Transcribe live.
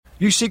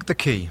You seek the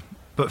key,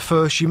 but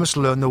first you must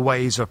learn the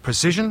ways of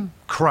precision,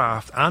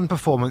 craft and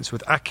performance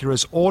with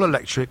Acura's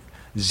all-electric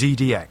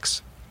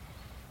ZDX.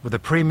 With a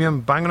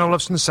premium Bang &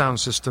 Olufsen sound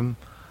system,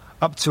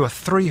 up to a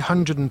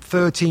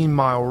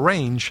 313-mile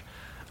range,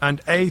 and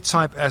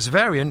A-Type S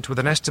variant with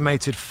an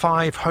estimated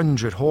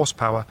 500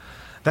 horsepower,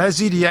 their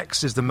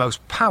ZDX is the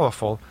most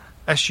powerful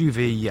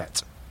SUV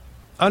yet.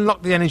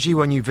 Unlock the energy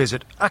when you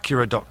visit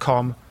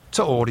Acura.com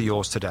to order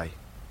yours today.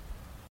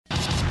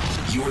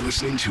 You're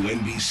listening to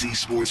NBC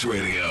Sports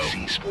Radio.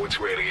 NBC Sports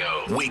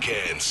Radio.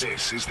 Weekends.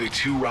 This is the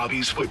Two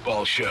Robbies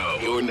Football Show.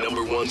 Your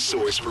number one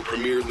source for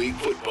Premier League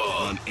football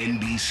on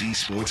NBC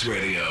Sports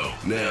Radio.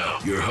 Now,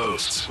 your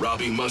hosts,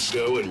 Robbie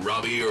Mustoe and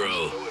Robbie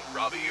Earle.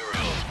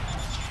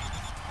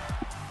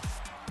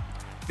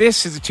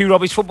 This is the Two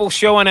Robbies Football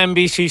Show on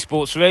NBC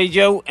Sports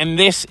Radio, and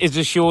this is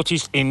the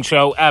shortest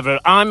intro ever.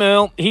 I'm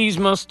Earle, he's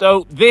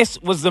Mustoe. This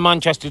was the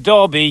Manchester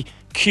Derby.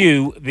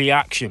 Cue the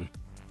action.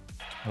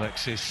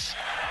 Alexis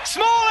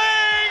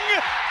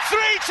Smalling!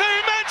 3-2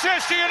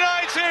 Manchester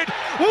United!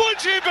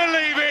 Would you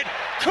believe it?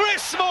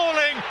 Chris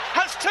Smalling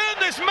has turned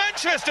this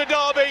Manchester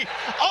derby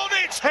on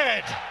its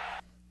head.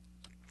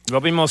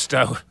 Robbie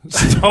Mustoe,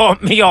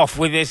 start me off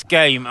with this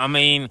game. I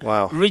mean,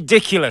 wow.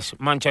 Ridiculous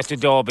Manchester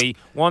derby.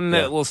 One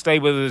that will stay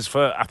with us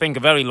for, I think,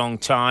 a very long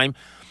time.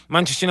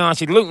 Manchester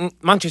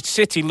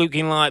City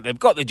looking like they've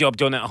got the job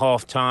done at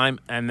half-time,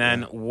 and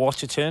then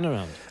what a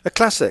turnaround. A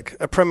classic,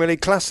 a Premier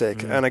League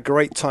classic, and a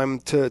great time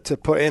to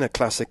put in a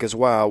classic as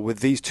well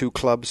with these two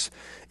clubs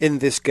in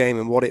this game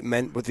and what it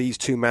meant with these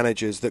two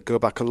managers that go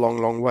back a long,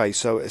 long way.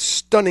 So a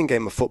stunning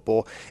game of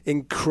football.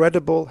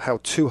 Incredible how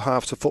two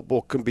halves of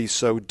football can be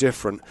so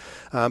different.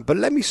 But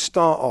let me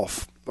start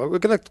off. We're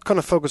going to kind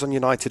of focus on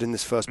United in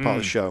this first part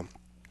of the show.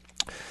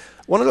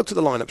 When I looked at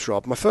the lineups,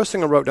 Rob, my first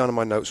thing I wrote down in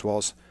my notes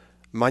was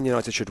Man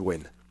United should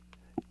win.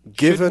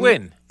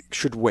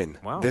 Should win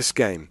this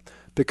game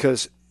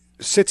because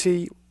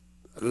City,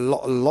 a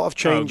lot of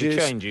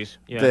changes.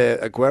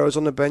 Aguero's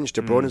on the bench,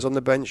 De Bruyne's on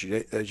the bench,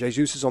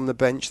 Jesus is on the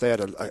bench. They had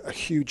a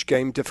huge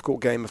game,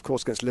 difficult game, of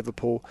course, against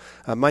Liverpool.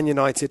 Man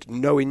United,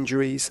 no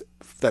injuries.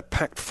 They're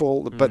packed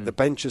full. The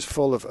bench is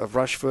full of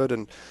Rashford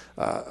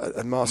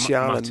and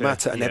Martial and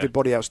Mata and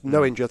everybody else.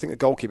 No injury. I think the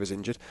goalkeeper's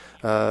injured.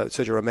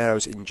 Sergio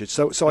Romero's injured.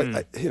 So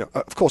I,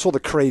 of course, all the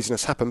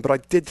craziness happened. But I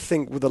did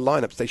think with the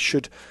lineups they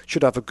should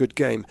have a good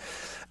game.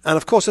 And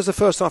of course, as the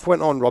first half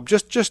went on, Rob,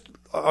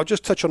 I'll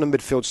just touch on the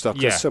midfield stuff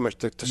because there's so much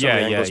so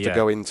many angles to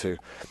go into.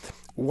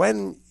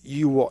 When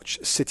you watch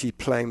City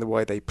playing the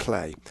way they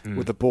play,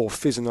 with the ball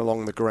fizzing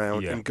along the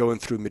ground and going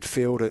through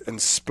midfield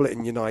and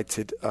splitting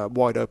United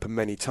wide open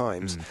many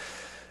times,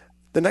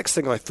 the next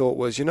thing I thought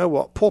was, you know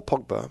what, Paul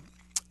Pogba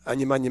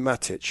and Nemanja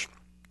Matic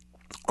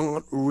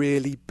aren't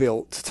really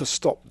built to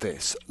stop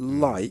this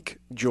like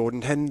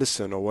Jordan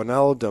Henderson or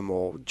Wijnaldum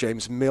or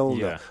James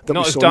Milner.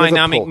 Not as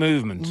dynamic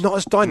movements. Not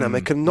as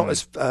dynamic and not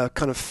as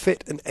kind of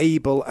fit and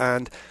able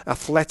and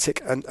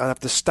athletic and have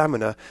the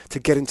stamina to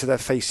get into their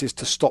faces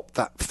to stop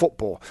that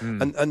football.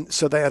 And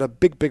so they had a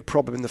big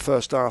problem in the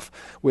first half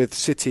with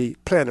City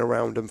playing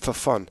around them for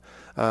fun.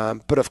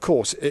 But of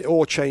course, it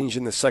all changed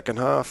in the second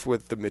half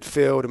with the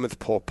midfield and with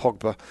Paul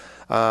Pogba.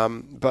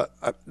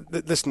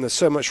 Listen, there's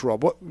so much,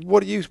 Rob.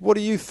 What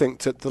do you think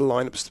to the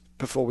lineups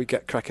before we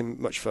get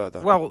cracking much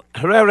further? Well,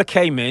 Herrera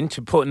came in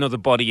to put another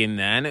body in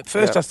there, and at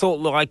first I thought,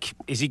 like,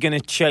 is he going to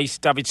chase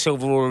David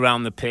Silva all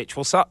around the pitch?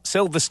 Well,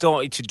 Silva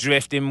started to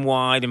drift in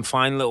wide and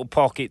find little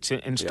pockets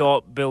and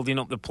start building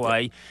up the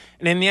play.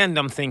 And in the end,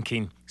 I'm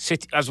thinking,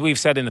 City, as we've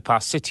said in the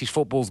past, City's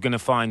football's going to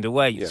find a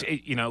way.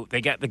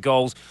 They get the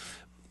goals.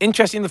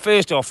 Interesting in the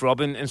first half,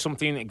 Rob, and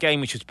something, a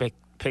game we should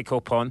pick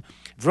up on.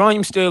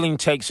 Raheem Sterling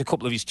takes a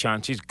couple of his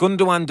chances.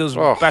 Gundogan does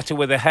better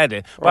with a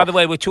header. By the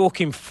way, we're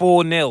talking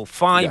 4-0,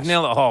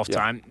 5-0 at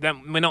half-time.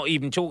 Then we're not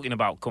even talking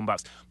about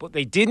comebacks. But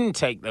they didn't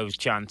take those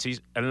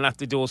chances and left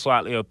the door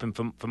slightly open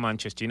for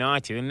Manchester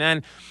United. And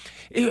then,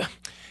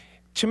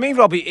 to me,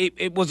 Robbie,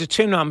 it was a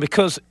turnaround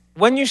because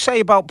when you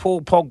say about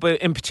Paul Pogba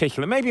in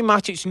particular, maybe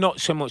Matic's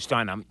not so much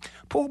dynamic.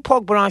 Paul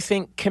Pogba, I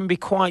think, can be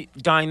quite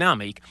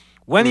dynamic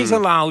when he's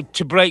allowed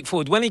to break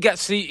forward, when he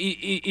gets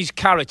his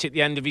carrot at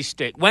the end of his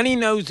stick, when he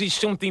knows there's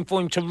something for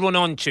him to run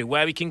onto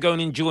where he can go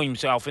and enjoy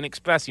himself and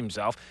express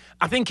himself,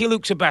 I think he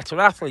looks a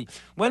better athlete.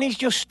 When he's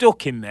just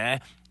stuck in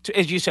there,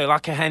 as you say,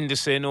 like a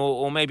Henderson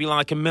or maybe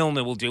like a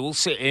Milner will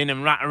sit in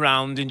and rat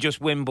around and just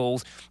win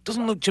balls,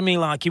 doesn't look to me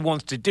like he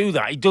wants to do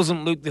that. He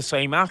doesn't look the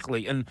same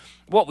athlete. And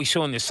what we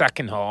saw in the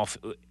second half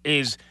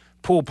is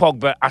Paul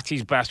Pogba at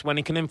his best when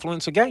he can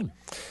influence a game.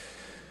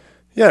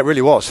 Yeah, it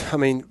really was. I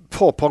mean,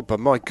 poor Pogba,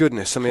 my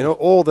goodness. I mean,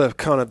 all the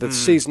kind of the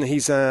season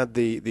he's had,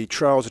 the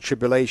trials and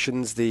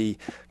tribulations, the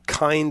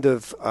kind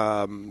of,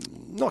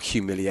 not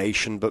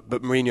humiliation, but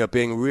Mourinho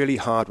being really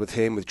hard with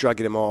him, with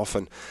dragging him off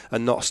and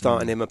not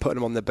starting him and putting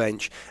him on the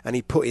bench. And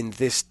he put in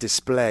this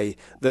display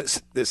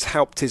that's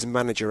helped his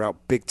manager out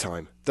big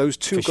time. Those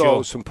two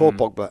goals from Paul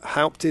Pogba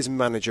helped his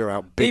manager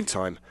out big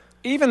time.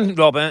 Even,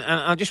 Rob, and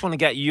I just want to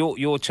get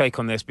your take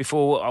on this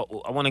before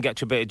I want to get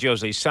to a bit of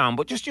Jose's sound,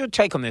 but just your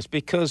take on this,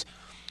 because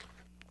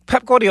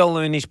Pep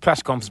Guardiola in his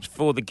press conference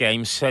before the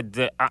game said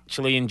that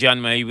actually in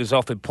January he was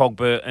offered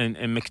Pogba and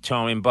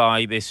Mkhitaryan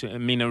by this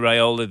Mino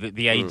Raiola,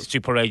 the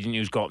super agent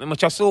who's got them,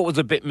 which I thought was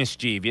a bit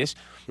mischievous.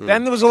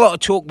 Then there was a lot of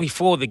talk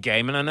before the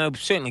game, and I know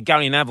certainly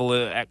Gary Neville,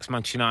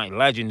 ex-Manchester United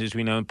legend, as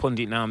we know, and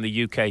pundit now in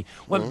the UK,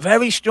 went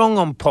very strong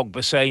on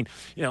Pogba, saying,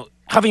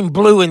 having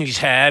blue in his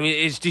hair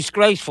is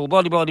disgraceful,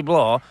 blah, blah, blah,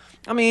 blah.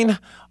 I mean,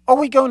 are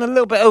we going a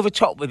little bit over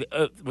top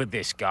with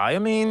this guy? I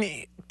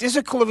mean, does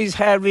the colour of his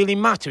hair really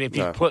matter if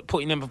he's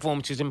putting in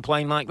performances and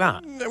playing like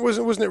that?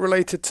 Wasn't it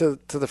related to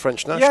the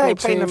French national team? Yeah, he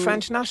played in the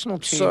French national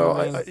team.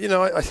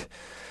 So,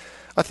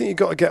 I think you've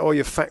got to get all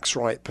your facts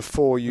right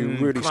before you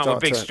really start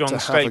big, to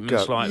have a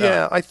go. Like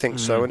that. I think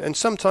so. And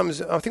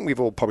sometimes, I think we've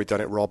all probably done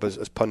it, Rob, as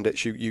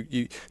pundits.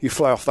 You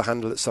fly off the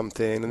handle at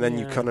something, and then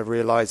you kind of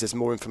realise there's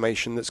more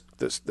information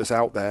that's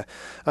out there.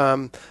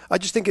 I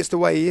just think it's the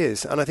way he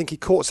is, and I think he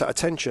caught that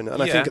attention.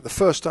 And I think at the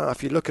first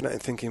half, you're looking at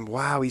it thinking,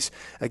 wow, he's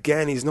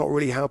not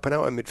really helping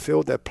out in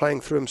midfield. They're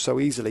playing through him so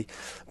easily.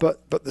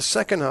 But the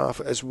second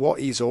half is what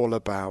he's all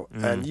about.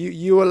 And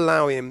you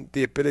allow him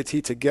the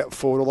ability to get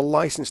forward, or the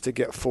licence to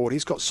get forward.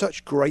 He's got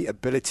such great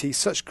ability,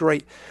 such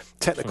great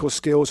technical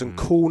skills and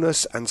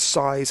coolness and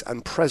size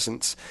and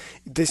presence.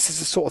 This is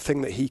the sort of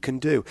thing that he can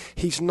do.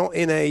 He's not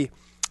in a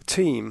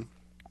team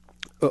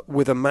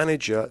with a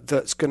manager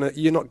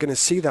you're not gonna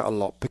see that a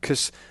lot,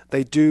 because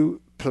they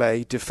do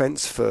play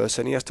defence first,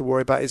 and he has to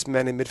worry about his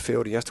men in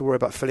midfield. He has to worry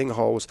about filling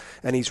holes,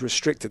 and he's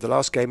restricted. The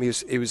last game he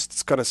was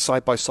kind of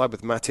side by side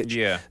with Matic.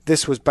 Yeah.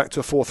 This was back to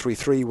a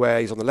 4-3-3 where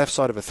he's on the left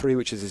side of a 3,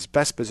 which is his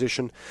best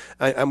position,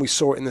 and we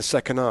saw it in the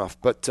second half.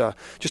 But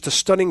just a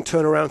stunning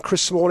turnaround.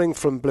 Chris Smalling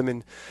from from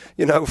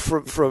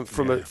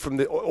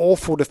the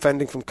awful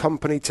defending from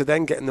Company to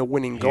then getting the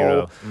winning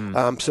goal.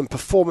 Some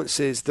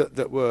performances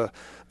that were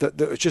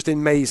just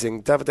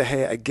amazing. David De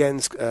Gea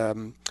again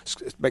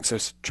makes a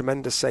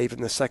tremendous save in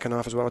the second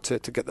half as well to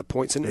get the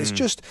points, and it's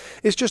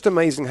just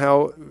amazing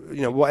how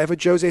whatever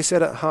Jose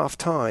said at half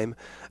time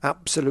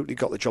absolutely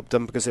got the job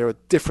done, because they're a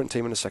different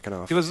team in the second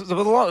half. There was a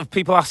lot of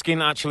people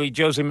asking, actually,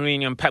 Jose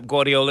Mourinho and Pep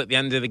Guardiola at the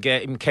end of the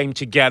game came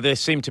together,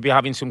 seemed to be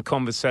having some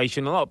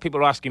conversation. A lot of people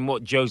are asking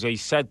what Jose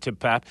said to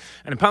Pep,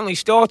 and apparently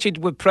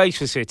started with praise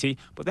for City,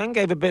 but then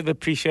gave a bit of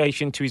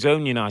appreciation to his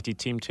own United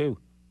team too.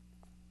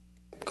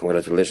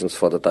 Congratulations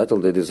for the title.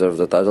 They deserve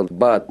the title.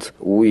 But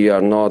we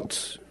are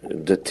not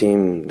the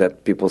team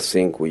that people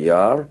think we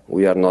are.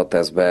 We are not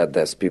as bad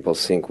as people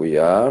think we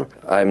are.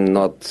 I'm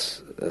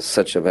not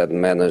such a bad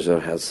manager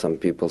as some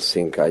people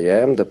think I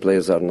am. The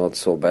players are not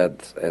so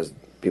bad as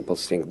people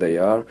think they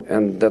are.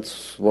 And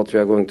that's what we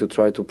are going to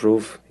try to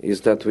prove,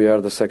 is that we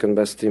are the second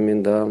best team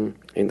in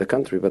the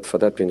country. But for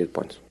that we need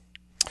points.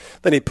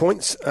 They need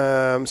points.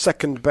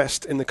 Second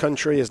best in the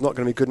country is not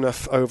going to be good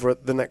enough over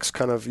the next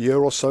kind of year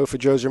or so for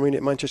Jose Mourinho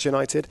at Manchester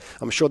United.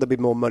 I'm sure there'll be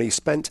more money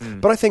spent,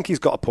 but I think he's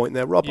got a point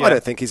there, Rob. Yeah. I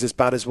don't think he's as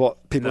bad as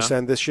what people are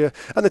saying this year,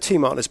 and the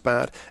team aren't as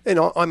bad.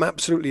 I'm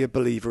absolutely a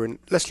believer in,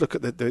 let's look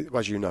at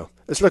as you know,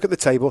 let's look at the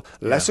table,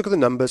 let's look at the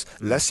numbers,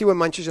 let's see where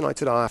Manchester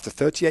United are after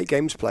 38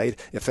 games played.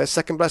 If they're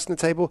second best in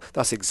the table,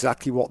 that's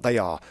exactly what they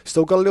are.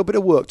 Still got a little bit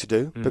of work to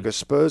do, because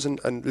Spurs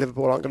and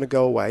Liverpool aren't going to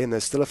go away, and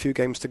there's still a few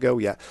games to go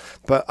yet.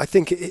 But I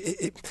think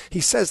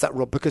he says that,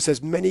 Rob, because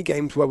there's many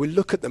games where we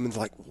look at them and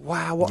like,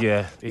 wow, what?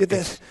 Yeah,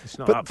 it's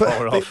not that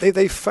far off.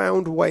 They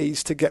found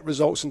ways to get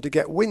results and to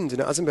get wins, and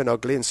it hasn't been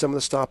ugly, and some of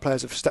the star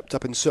players have stepped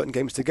up in certain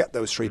games to get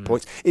those 3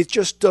 points. It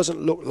just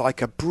doesn't look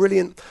like a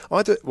brilliant,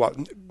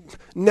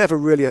 never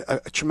really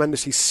a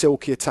tremendously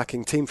silky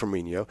attacking team from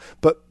Mourinho,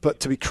 but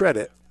to be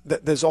credit,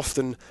 there's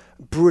often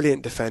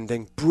brilliant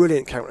defending,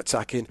 brilliant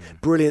counter-attacking,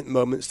 brilliant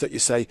moments that you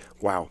say,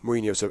 wow,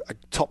 Mourinho's a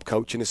top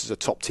coach and this is a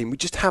top team. We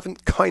just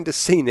haven't kind of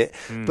seen it,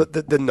 but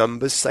the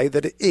numbers say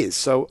that it is.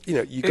 So,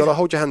 you've got to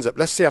hold your hands up.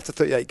 Let's see after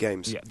 38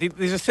 games. Yeah,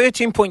 there's a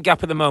 13-point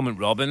gap at the moment,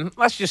 Rob, and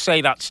let's just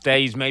say that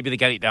stays. Maybe they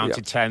get it down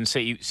to 10,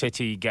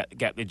 City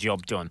get the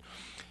job done.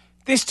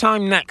 This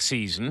time next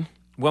season,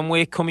 when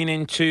we're coming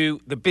into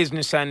the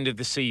business end of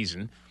the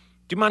season,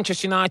 do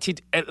Manchester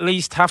United at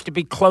least have to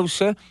be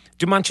closer?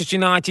 Do Manchester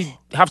United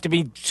have to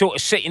be sort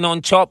of sitting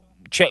on top,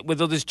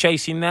 with others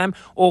chasing them?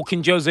 Or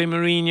can Jose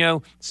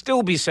Mourinho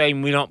still be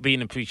saying we're not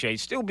being appreciated,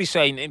 still be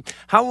saying,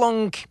 how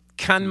long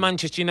can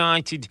Manchester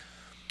United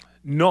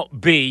not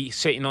be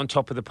sitting on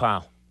top of the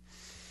pile?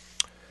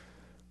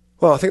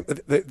 Well, I think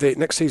the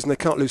next season they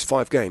can't lose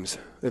 5 games.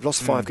 They've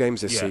lost 5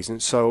 games this season.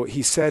 So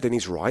he said, and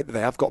he's right, they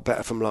have got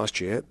better from last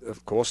year.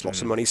 Of course,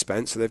 lots of money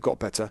spent, so they've got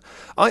better.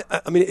 I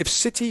mean, if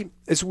City,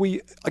 as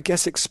we, I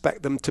guess,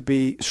 expect them to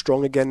be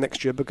strong again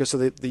next year because of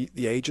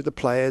the age of the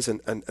players,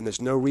 and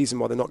there's no reason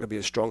why they're not going to be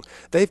as strong,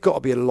 they've got to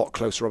be a lot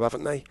closer up,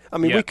 haven't they? I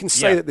mean, we can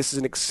say that this is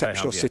an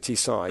exceptional City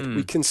side.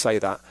 We can say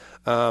that.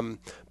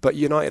 But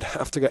United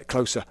have to get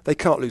closer. They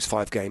can't lose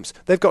 5 games.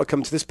 They've got to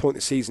come to this point in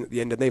the season at the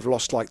end, and they've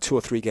lost like 2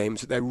 or 3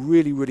 games. They're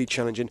really, really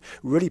challenging,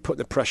 really putting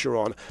the pressure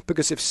on.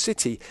 Because if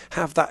City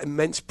have that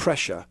immense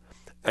pressure,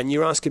 and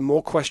you're asking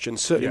more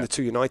questions, certainly in the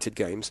 2 United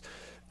games,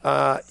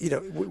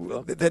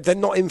 They're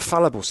not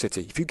infallible,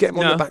 City. If you get them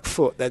on the back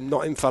foot, they're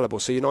not infallible.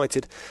 So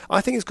United,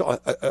 I think it's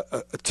got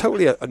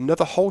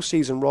another whole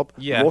season, Rob.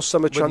 Yeah, more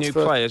summer with transfer,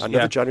 new players,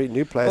 another January,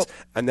 new players,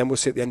 and then we'll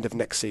see at the end of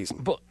next season.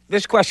 But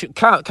this question,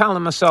 Carl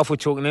and myself were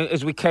talking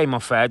as we came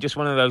off air, just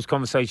one of those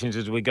conversations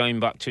as we're going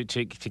back to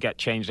get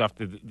changed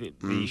after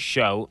the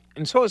show,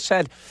 and sort of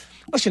said,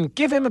 listen,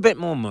 give him a bit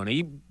more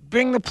money,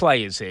 bring the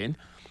players in,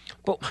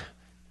 but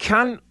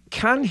can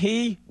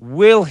he,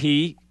 will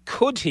he,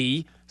 could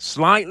he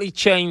slightly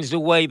change the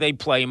way they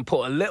play and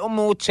put a little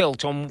more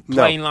tilt on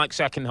playing like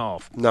second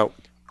half? No.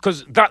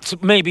 Because that's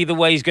maybe the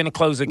way he's going to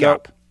close the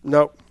gap.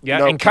 No. Yeah,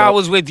 no, and Carl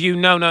was with you,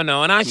 no. And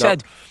I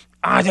said,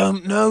 I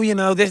don't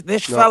know,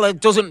 this fella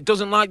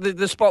doesn't like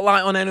the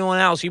spotlight on anyone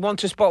else. He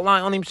wants a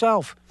spotlight on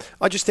himself.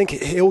 I just think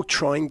he'll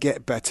try and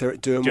get better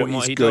at doing what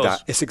he's good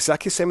at. It's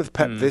exactly the same with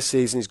Pep this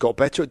season. He's got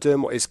better at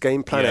doing what his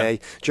game plan A.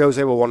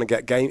 Jose will want to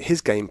get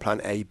his game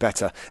plan A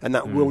better, and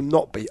that will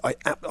not be.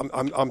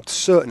 I'm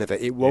certain of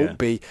it. It won't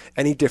be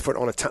any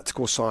different on a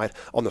tactical side,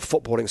 on the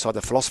footballing side,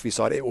 the philosophy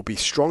side. It will be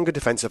stronger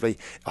defensively.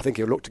 I think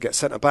he'll look to get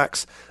centre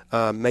backs,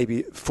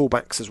 maybe full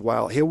backs as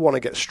well. He'll want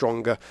to get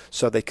stronger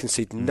so they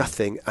concede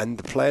nothing. And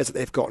the players that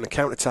they've got in the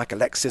counter-attack,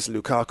 Alexis,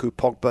 Lukaku,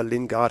 Pogba,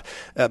 Lingard,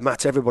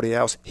 Matt, everybody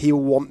else, he'll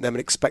want them and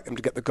expect them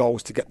to get the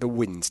goals, to get the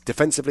wins.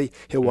 Defensively,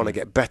 he'll want to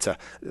get better.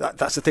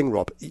 That's the thing,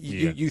 Rob.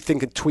 You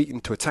think of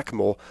tweaking to attack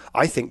more.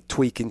 I think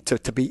tweaking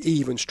to be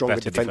even stronger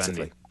better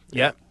defensively.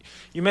 Yeah,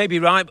 you may be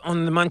right.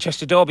 On the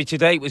Manchester derby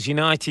today, it was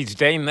United's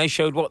day, and they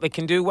showed what they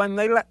can do when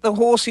they let the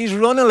horses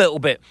run a little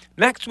bit.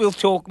 Next, we'll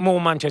talk more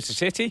Manchester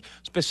City,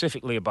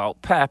 specifically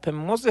about Pep,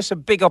 and was this a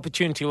big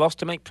opportunity lost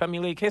to make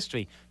Premier League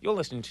history? You're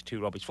listening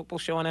to Robbie's Football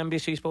Show on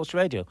NBC Sports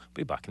Radio. We'll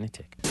be back in a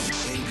tick.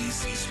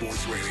 NBC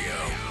Sports Radio,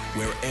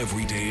 where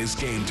every day is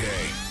game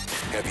day.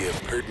 Have you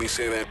heard me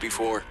say that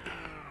before?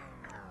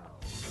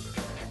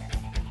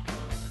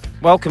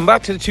 Welcome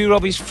back to the Two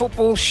Robbies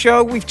Football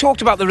Show. We've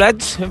talked about the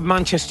Reds of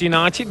Manchester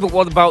United, but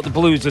what about the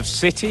Blues of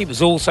City? It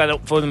was all set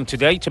up for them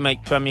today to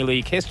make Premier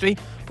League history,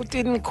 but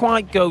didn't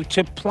quite go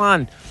to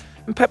plan.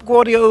 And Pep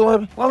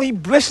Guardiola, well, he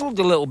bristled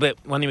a little bit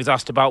when he was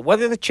asked about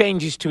whether the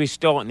changes to his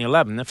starting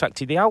 11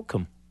 affected the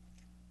outcome.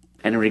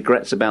 Any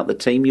regrets about the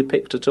team you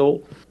picked at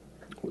all?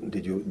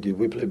 Did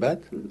we play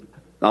bad?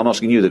 I'm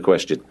asking you the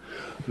question.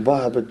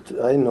 But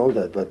I know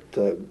that, but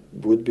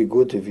would be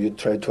good if you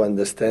try to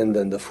understand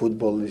and the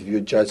football, if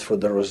you judge for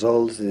the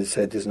results, they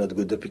said it's not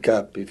good to pick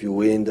up. If you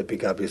win, the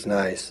pick up is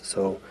nice.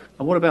 So.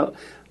 And what about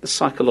the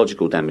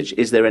psychological damage?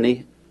 Is there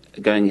any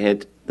going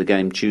ahead the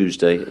game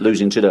Tuesday,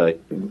 losing today?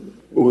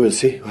 We'll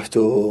see. We have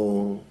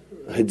to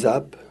heads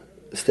up,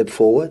 step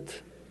forward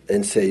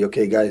and say,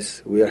 okay,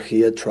 guys, we are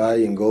here, try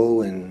and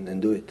go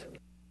and do it.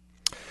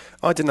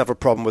 I didn't have a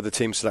problem with the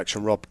team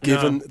selection, Rob.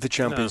 Given the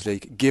Champions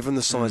League, given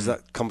the size of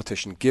that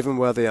competition, given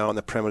where they are in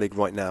the Premier League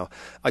right now,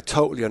 I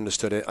totally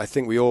understood it. I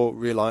think we all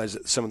realised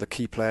that some of the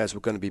key players were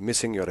going to be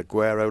missing. You had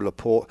Aguero,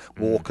 Laporte,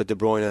 Walker, De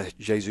Bruyne,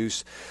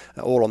 Jesus,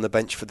 all on the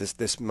bench for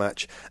this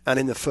match. And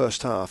in the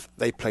first half,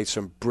 they played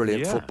some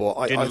brilliant football.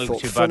 I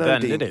thought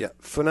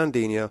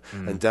Fernandinho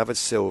and David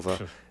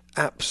Silva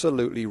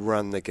absolutely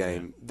ran the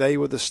game. They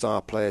were the star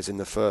players in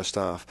the first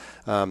half.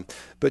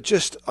 But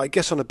just, I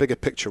guess on a bigger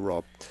picture,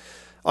 Rob,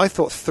 I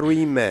thought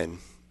three men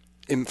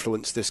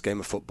influenced this game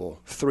of football.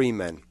 Three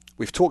men.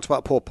 We've talked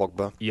about Paul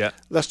Pogba. Yeah.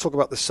 Let's talk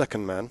about the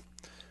second man.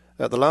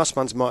 The last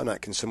man's Martin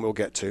Atkinson, we'll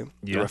get to,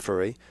 the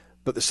referee.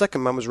 But the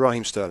second man was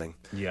Raheem Sterling.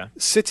 Yeah.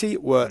 City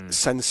were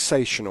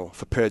sensational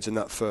for periods in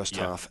that first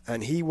half.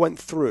 And he went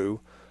through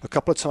a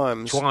couple of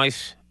times.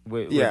 Twice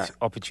with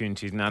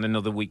opportunities and had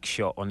another weak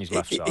shot on his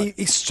left side.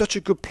 He's such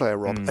a good player,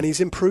 Rob. And he's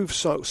improved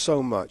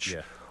so much.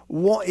 Yeah.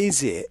 What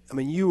is it? I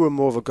mean, you were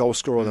more of a goal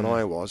scorer than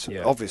I was,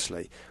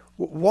 obviously.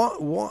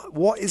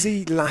 What is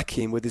he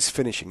lacking with his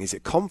finishing? Is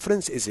it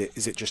confidence? Is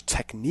it just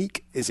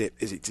technique? Did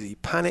he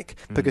panic?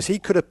 Because he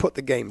could have put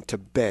the game to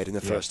bed in the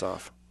first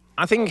half.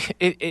 I think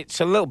it's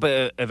a little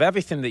bit of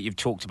everything that you've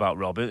talked about,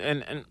 Rob.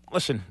 And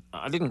listen,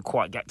 I didn't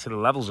quite get to the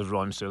levels of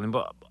Raheem Sterling,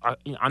 but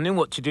I knew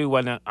what to do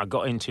when I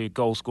got into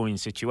goal-scoring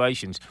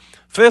situations.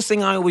 First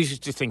thing I always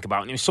used to think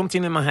about, and it was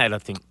something in my head, I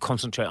think,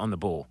 concentrate on the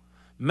ball.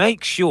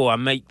 Make sure I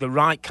make the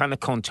right kind of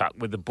contact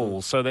with the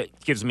ball so that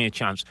it gives me a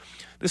chance.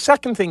 The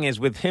second thing is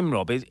with him,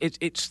 Rob,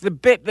 it's the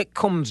bit that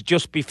comes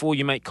just before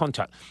you make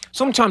contact.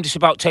 Sometimes it's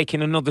about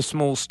taking another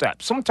small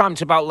step. Sometimes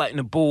it's about letting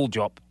a ball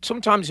drop.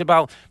 Sometimes it's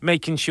about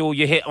making sure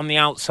you hit on the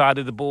outside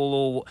of the ball.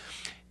 Or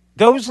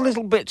those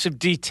little bits of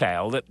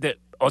detail that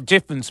are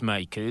difference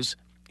makers,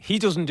 he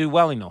doesn't do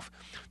well enough.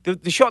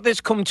 The shot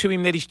that's come to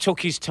him that he's took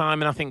his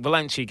time, and I think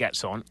Valencia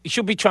gets on, he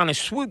should be trying to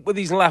swoop with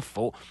his left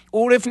foot,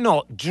 or if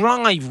not,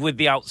 drive with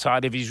the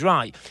outside of his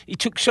right. He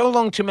took so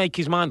long to make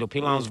his mind up, he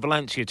allows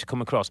Valencia to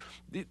come across.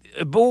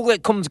 A ball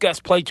that gets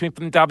played to him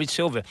from David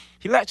Silva,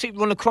 he lets it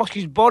run across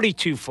his body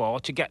too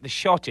far to get the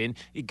shot in.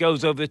 It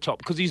goes over the top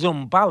because he's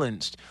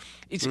unbalanced.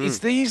 It's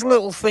these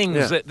little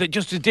things that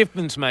just are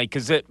difference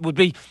makers that would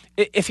be...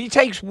 If he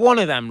takes one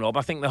of them, Rob,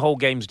 I think the whole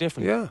game's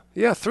different.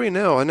 Yeah,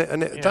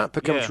 3-0, that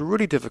becomes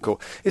really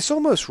difficult. It's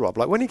almost, Rob,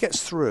 like when he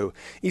gets through,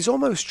 he's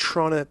almost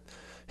trying to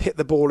hit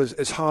the ball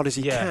as hard as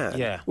he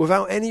can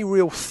without any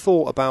real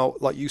thought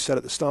about, like you said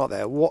at the start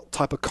there, what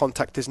type of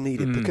contact is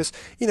needed. Because,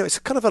 it's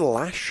kind of a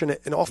lash and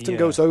it often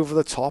goes over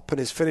the top, and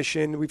his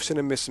finishing, we've seen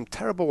him miss some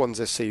terrible ones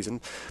this season,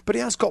 but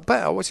he has got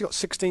better. What's he got,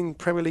 16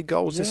 Premier League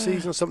goals this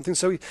season or something?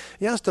 So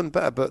he has done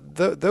better, but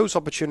those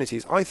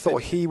opportunities, I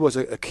thought he was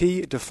a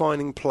key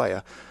defining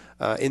player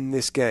in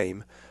this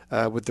game.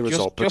 With the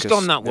result. Just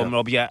on that one,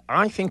 Rob,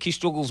 I think he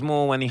struggles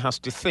more when he has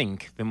to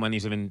think than when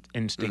he's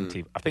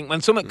instinctive. I think when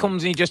something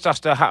comes and he just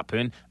has to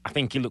happen, I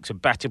think he looks a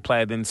better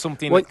player than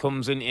something that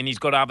comes in and he's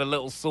got to have a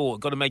little thought,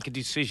 got to make a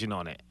decision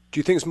on it.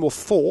 Do you think it's more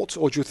thought,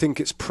 or do you think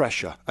it's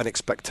pressure and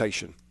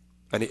expectation?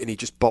 And he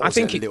just bottles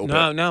it a little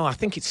bit? No, I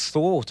think it's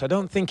thought. I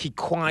don't think he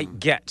quite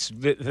gets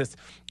the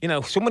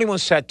somebody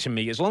once said to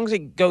me, as long as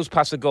it goes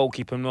past the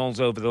goalkeeper and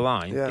rolls over the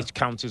line, it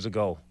counts as a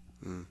goal.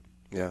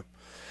 Yeah.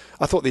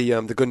 I thought the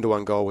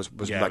Gundogan goal was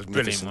magnificent. It was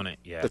brilliant, wasn't it?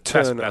 Yeah. The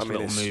turn, best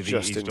little it's movie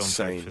just he's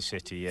insane. done for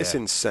City. It's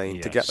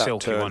insane to get that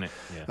Silky, turn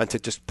and to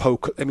just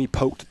poke. He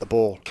poked at the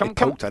ball. He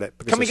poked at it.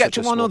 Can we get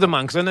to one other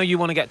man? Because I know you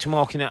want to get to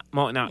Martin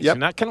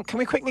Atkinson. Can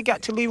we quickly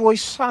get to Leroy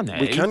Sané?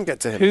 We can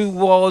get to him.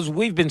 Who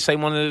we've been saying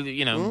one of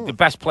the the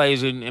best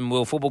players in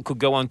world football, could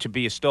go on to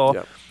be a star.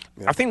 Yep.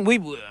 I think we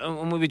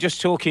were just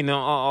talking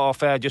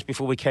off air just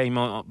before we came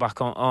back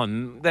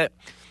on that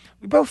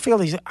we both feel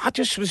I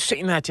just was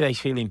sitting there today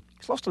feeling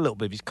he's lost a little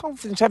bit of his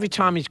confidence every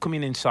time he's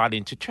coming inside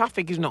into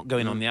traffic. He's not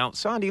going on the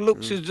outside. He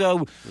looks as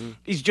though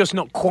he's just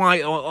not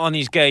quite on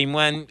his game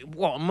when,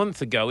 a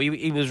month ago,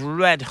 he was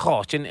red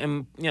hot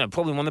and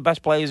probably one of the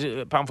best players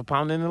pound for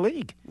pound in the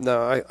league.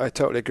 No, I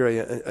totally agree.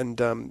 And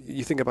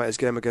you think about his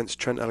game against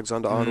Trent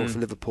Alexander-Arnold for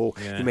Liverpool.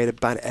 Yeah. He made a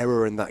bad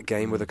error in that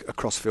game with a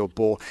crossfield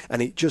ball,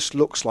 and it just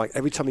looks like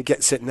every time he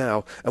gets it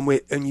now,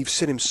 and you've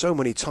seen him so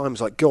many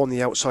times, like go on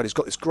the outside. He's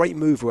got this great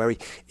move where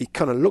he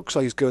kind of looks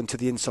like he's going to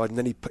the inside, and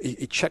then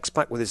he checks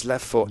back with his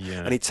left foot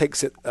and he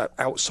takes it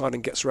outside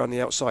and gets around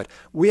the outside.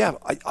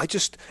 I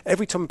just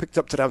every time I picked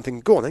up today, I'm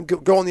thinking,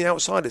 go on the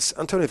outside. It's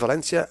Antonio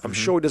Valencia. I'm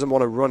sure he doesn't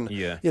want to run.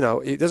 Yeah.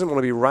 He doesn't want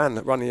to be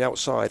running the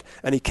outside,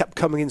 and he kept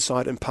coming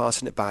inside and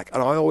passing it back.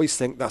 And I always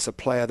think that's a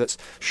player that's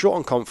short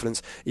on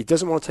confidence. He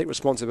doesn't want to take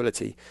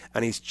responsibility,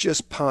 and he's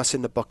just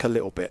passing the buck a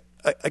little bit.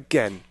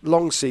 Again,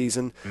 long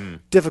season,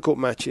 difficult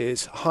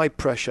matches, high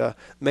pressure,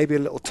 maybe a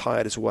little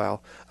tired as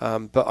well.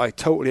 But I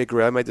totally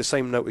agree. I made the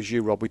same note as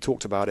you, Rob. We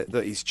talked about it,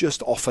 that he's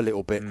just off a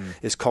little bit.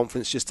 His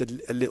confidence just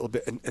a little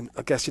bit. And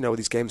I guess, with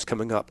these games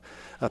coming up,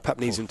 Pep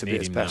needs him to be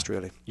at his best,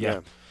 really. Yeah.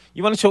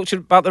 You want to talk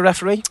about the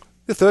referee?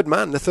 The third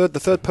man, the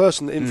third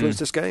person that influenced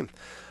this game.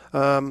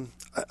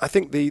 I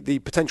think the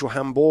potential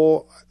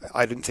handball,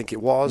 I didn't think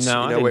it was.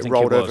 No, I didn't think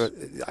rolled it was.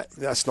 over.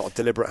 That's not a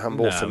deliberate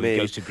handball for me. It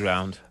goes to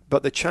ground.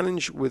 But the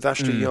challenge with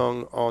Ashley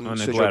Young on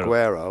Sergio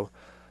Aguero,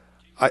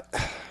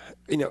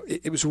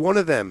 it was one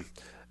of them.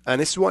 And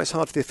this is why it's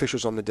hard for the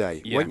officials on the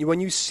day. Yeah. When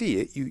you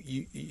see it,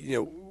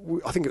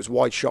 I think it was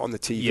wide shot on the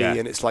TV,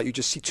 and it's like you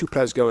just see two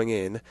players going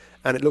in,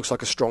 and it looks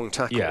like a strong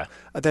tackle. Yeah.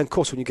 And then, of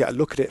course, when you get a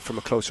look at it from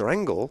a closer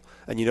angle,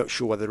 and you're not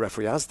sure whether the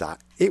referee has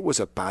that, it was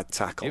a bad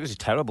tackle. It was a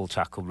terrible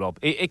tackle, Rob.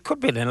 It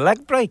could have been a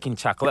leg-breaking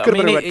tackle. It could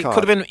have been a red card. It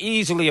could have been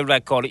easily a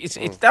red card. It's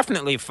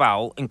definitely a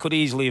foul and could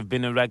easily have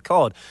been a red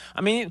card.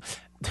 I mean,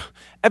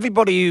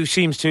 everybody who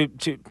seems to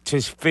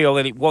feel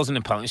that it wasn't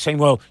a penalty is saying,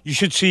 well, you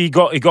should see he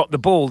got the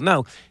ball.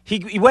 No,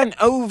 he went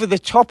over the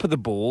top of the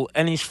ball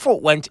and his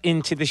foot went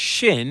into the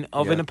shin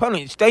of an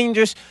opponent. It's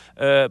dangerous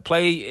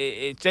play.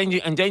 It's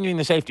endangering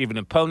the safety of an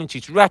opponent.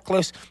 It's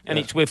reckless, and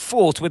it's with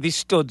force with his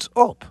studs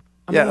up.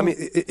 I mean,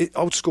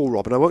 old school,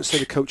 Rob, and I won't say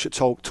the coach that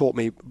taught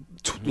me,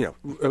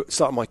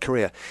 starting my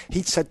career.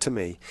 He said to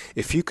me,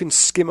 if you can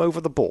skim over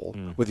the ball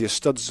with your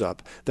studs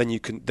up, then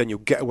you'll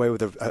get away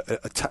with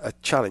a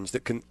challenge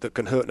that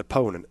can hurt an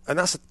opponent, and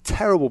that's a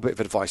terrible bit of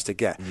advice to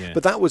get. Yeah.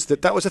 But that was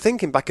the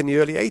thinking back in the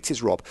early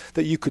 80s, Rob,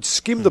 that you could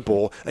skim the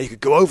ball and you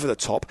could go over the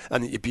top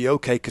and you'd be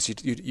okay because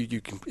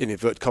you can, in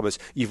inverted commas,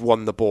 you've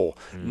won the ball.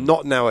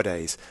 Not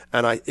nowadays.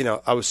 And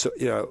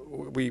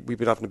we've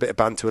been having a bit of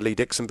banter with Lee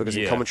Dixon because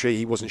in commentary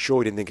he wasn't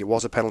sure. He didn't think it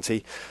was a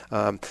penalty.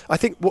 I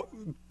think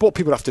what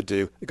people have to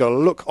do, you've got to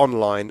look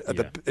online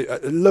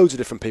at loads of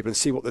different people and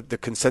see what the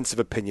consensus of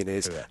opinion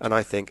is. Correct. And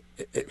I think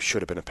it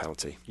should have been a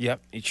penalty. Yep,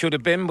 it should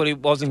have been, but it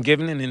wasn't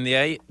given. And in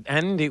the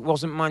end, it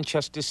wasn't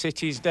Manchester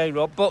City's day,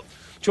 Rob. But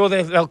sure,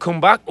 they'll come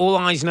back. All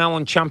eyes now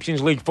on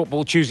Champions League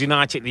football Tuesday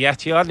night at the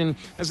Etihad. And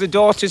as the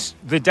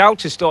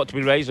doubters start to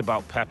be raised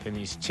about Pep and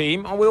his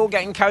team, are we all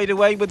getting carried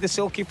away with the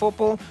silky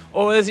football?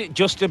 Or is it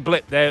just a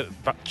blip they're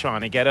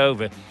trying to get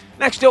over?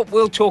 Next up,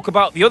 we'll talk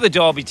about the other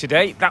derby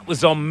today. That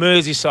was on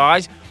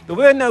Merseyside. There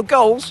were no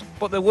goals,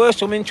 but there were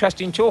some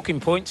interesting talking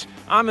points.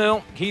 I'm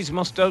Earle, he's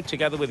Mustoe,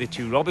 together with the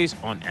two Robbies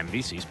on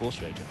NBC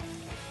Sports Radio.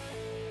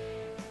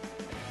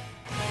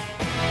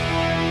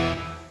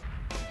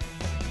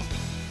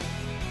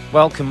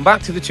 Welcome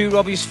back to the Two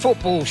Robbies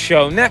football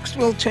show. Next,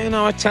 we'll turn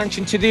our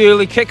attention to the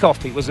early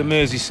kick-off. It was a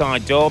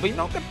Merseyside derby,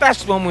 not the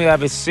best one we've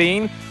ever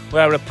seen,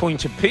 where a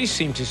point apiece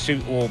seemed to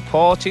suit all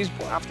parties.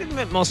 But I have to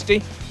admit,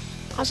 Mustoe,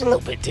 I was a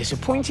little bit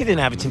disappointed in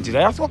Everton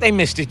today. I thought they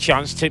missed a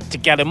chance to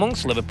get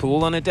amongst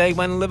Liverpool on a day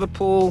when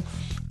Liverpool,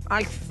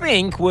 I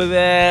think, were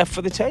there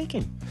for the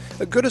taking.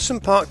 At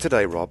Goodison Park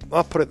today, Rob,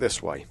 I'll put it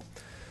this way.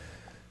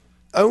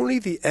 Only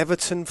the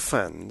Everton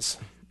fans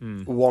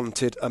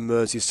wanted a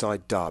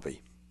Merseyside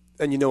derby.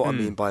 And you know what I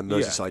mean by a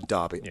Merseyside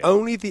derby. Yeah.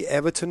 Only the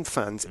Everton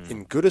fans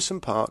in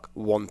Goodison Park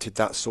wanted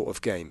that sort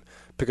of game.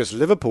 Because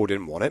Liverpool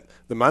didn't want it,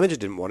 the manager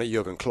didn't want it,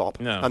 Jurgen Klopp,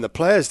 and the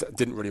players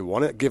didn't really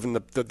want it, given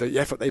the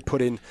effort they put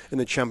in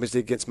the Champions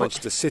League against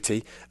Manchester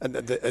City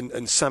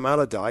and Sam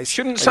Allardyce.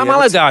 Shouldn't Sam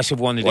Allardyce have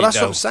wanted it? Well, that's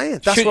though? what I'm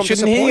saying. That's what I'm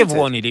shouldn't he have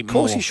wanted it more? Of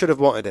course, he should have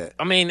wanted it.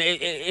 I mean,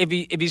 if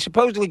he's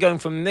supposedly going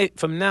from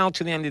now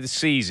to the end of the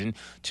season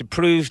to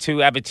prove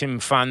to Everton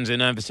fans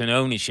and Everton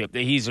ownership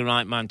that he's the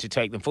right man to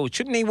take them forward,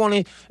 shouldn't he want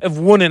to have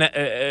won a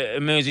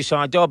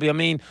Merseyside derby? I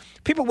mean,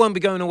 people won't be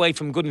going away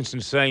from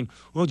Goodison saying,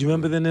 "Well, do you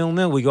remember the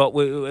 0-0 we got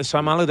with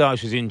Sam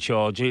Allardyce was in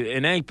charge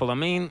in April?" I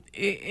mean,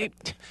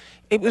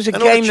 it was a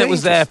game that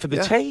was there for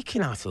the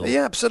taking, I thought.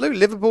 Yeah, absolutely.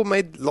 Liverpool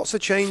made lots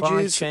of changes.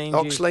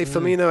 Oxlade,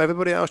 Firmino,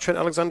 everybody else, Trent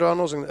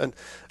Alexander-Arnold,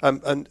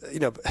 and you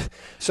know,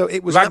 so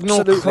it was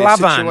absolutely a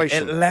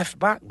situation. At left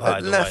back,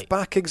 by the way. Left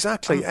back,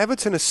 exactly.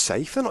 Everton are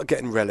safe. They're not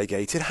getting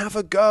relegated. Have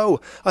a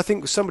go. I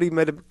think somebody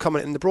made a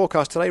comment in the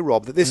broadcast today,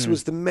 Rob, that this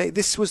was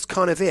this was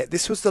kind of it.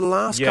 This was the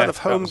last kind of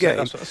home game.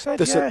 That's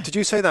what I said, Did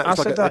you say that? It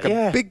was like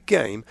a big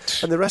game,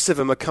 and the rest of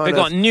them are kind of...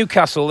 They've got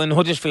Newcastle and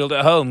Huddersfield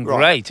at home. Right.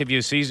 Great if you're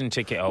a season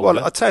ticket holder.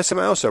 Well, I'll tell you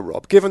something else,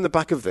 Rob. Given the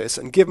back of this,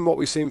 and given what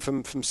we've seen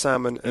from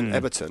Sam and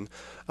Everton,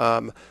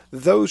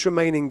 those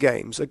remaining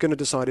games are going to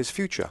decide his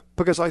future.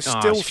 Because I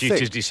still think...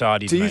 future's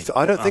decided,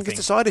 I don't think it's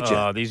decided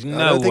yet. There's no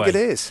way. I don't think it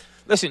is.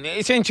 Listen,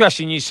 it's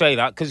interesting you say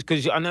that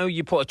because I know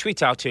you put a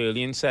tweet out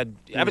early and said,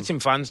 Everton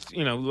fans,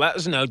 let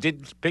us know,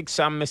 did Big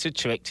Sam miss a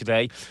trick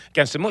today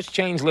against a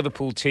much-changed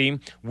Liverpool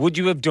team? Would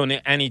you have done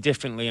it any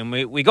differently? And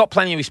we got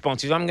plenty of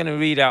responses. I'm going to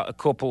read out a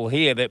couple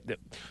here that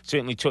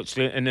certainly touched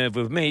a nerve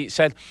with me. It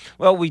said,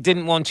 well, we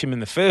didn't want him in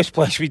the first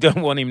place. We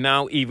don't want him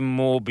now, even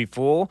more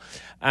before.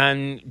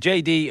 And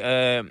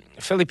JD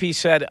Philippi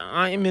said,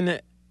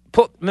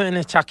 put them in an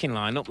attacking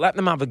lineup, let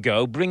them have a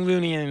go, bring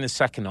Rooney in the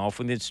second half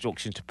with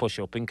instructions to push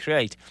up and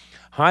create.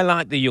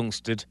 Highlight the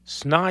youngsters.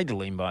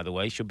 Schneiderlin, by the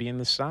way, should be in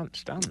the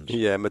stands.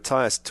 Yeah,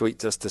 Matthias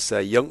tweets us to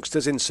say,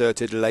 youngsters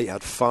inserted late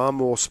had far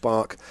more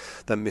spark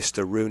than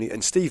Mr. Rooney.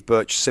 And Steve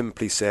Birch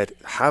simply said,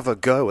 have a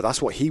go.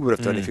 That's what he would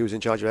have done if he was in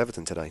charge of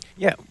Everton today.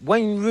 Yeah,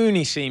 Wayne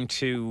Rooney seemed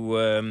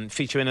to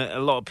feature in a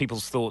lot of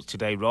people's thoughts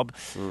today, Rob.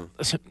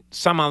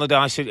 Sam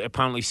Allardyce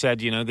apparently said,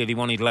 that he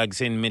wanted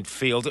legs in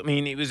midfield. I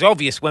mean, it was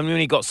obvious when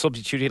Rooney got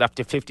substituted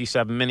after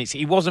 57 minutes.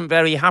 He wasn't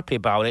very happy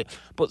about it.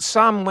 But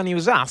Sam, when he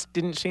was asked,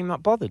 didn't seem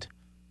that bothered.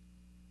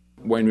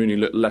 Wayne Rooney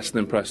looked less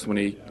than impressed when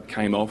he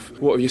came off.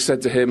 What have you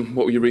said to him?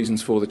 What were your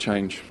reasons for the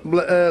change?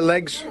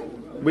 Legs.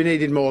 We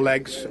needed more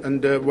legs.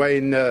 And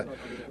Wayne,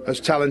 as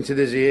talented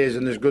as he is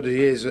and as good as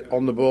he is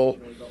on the ball,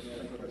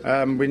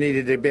 we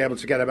needed to be able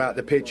to get about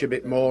the pitch a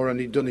bit more, and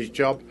he'd done his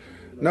job.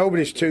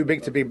 Nobody's too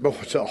big to be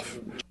bought off.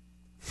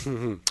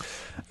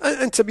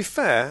 And to be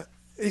fair,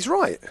 he's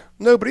right.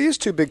 Nobody is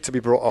too big to be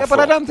brought off. Yeah,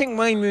 but I don't think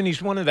Wayne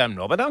Rooney's one of them,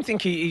 Rob. I don't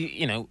think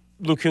he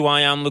look who I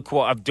am, look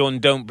what I've done,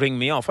 don't bring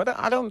me off.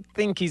 I don't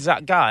think he's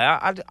that guy.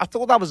 I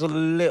thought that was a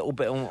little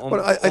bit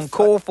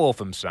uncalled for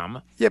from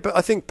Sam. Yeah, but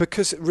I think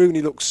because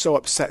Rooney looks so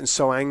upset and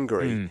so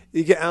angry,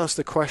 you get asked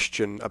a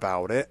question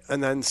about it,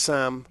 and then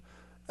Sam...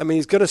 I mean,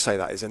 he's going to say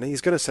that, isn't he?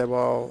 He's going to say,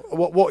 well,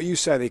 what you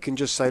said, he can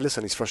just say,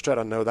 listen, he's frustrated,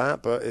 I know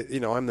that, but,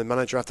 I'm the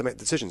manager, I have to make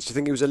decisions. Do you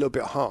think he was a little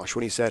bit harsh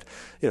when he said,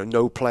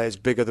 no player's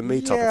bigger than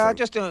me type of thing? Yeah, I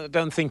just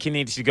don't think he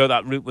needs to go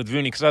that route with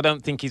Rooney, because I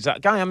don't think he's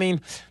that guy. I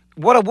mean...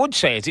 What I would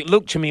say is it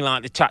looked to me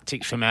like the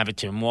tactics from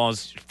Everton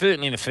was,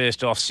 certainly in the first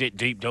half, sit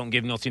deep, don't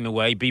give nothing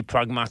away, be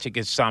pragmatic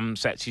as Sam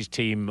sets his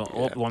team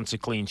up, wants a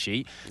clean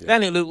sheet. Yeah.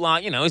 Then it looked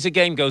like, as the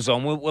game goes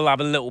on, we'll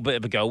have a little bit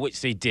of a go,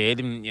 which they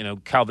did.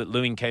 And,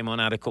 Calvert-Lewin came on,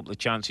 had a couple of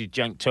chances.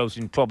 Cenk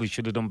Tosun probably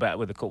should have done better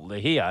with a couple that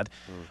he had.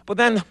 But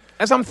then,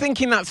 as I'm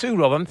thinking that through,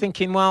 Rob, I'm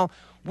thinking, well...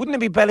 Wouldn't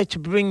it be better to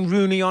bring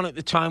Rooney on at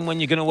the time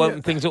when you're going to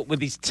open things up with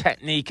his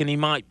technique and he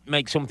might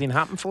make something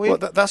happen for you?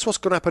 Well, that's what's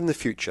going to happen in the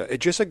future.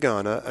 Idrissa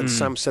Gana, and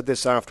Sam said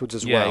this afterwards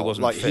as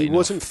well, he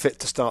wasn't fit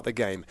to start the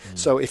game.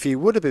 So if he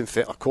would have been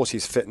fit, of course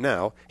he's fit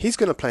now, he's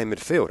going to play in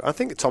midfield. I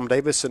think Tom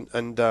Davies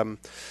and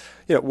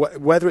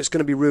whether it's going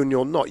to be Rooney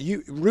or not,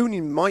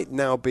 Rooney might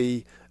now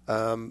be...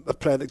 a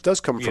player that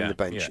does come from the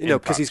bench,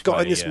 because he's got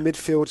in this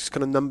midfield, this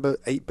kind of number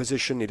 8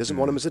 position. He doesn't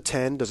want him as a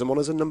 10, doesn't want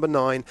him as a number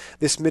 9.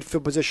 This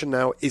midfield position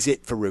now is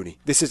it for Rooney.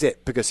 This is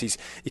it, because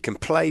he can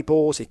play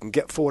balls, he can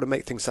get forward and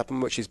make things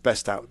happen, which is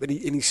best out. But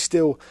he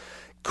still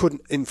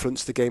couldn't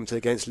influence the game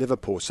against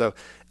Liverpool. So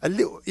a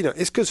little,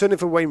 it's concerning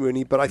for Wayne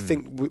Rooney. But I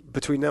think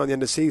between now and the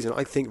end of the season,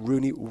 I think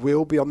Rooney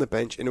will be on the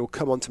bench and he'll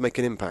come on to make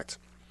an impact.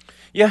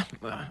 Yeah,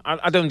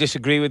 I don't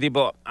disagree with you,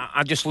 but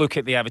I just look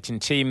at the Everton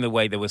team, the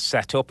way they were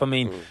set up. I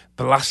mean,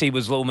 Balassi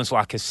was almost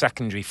like a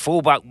secondary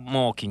fullback,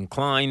 Morgan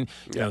Klein.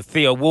 You know,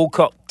 Theo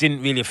Walcott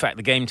didn't really affect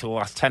the game till the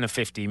last 10 or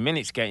 15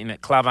 minutes, getting at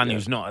Clavan,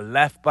 who's not a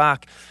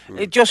left-back.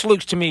 It just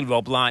looks to me,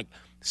 Rob, like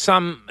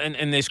Sam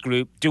in this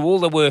group do all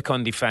the work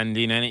on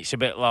defending, and it's a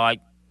bit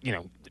like, you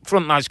know,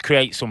 front lines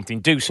create something,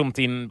 do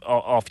something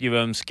off your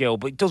own skill,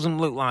 but it doesn't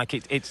look like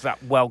it's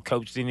that well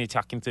coached in the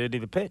attacking third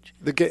of the pitch.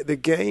 The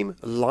game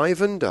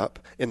livened up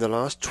in the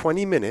last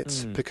 20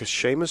 minutes because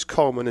Seamus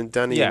Coleman and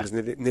Danny Ings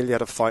nearly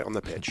had a fight on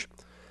the pitch.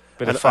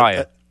 Bit of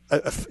fire.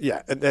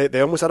 And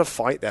they almost had a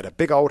fight. They had a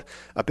big old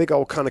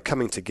kind of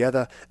coming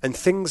together, and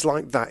things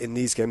like that in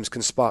these games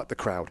can spark the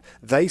crowd.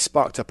 They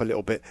sparked up a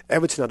little bit.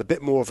 Everton had a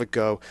bit more of a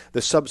go.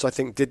 The subs, I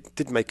think,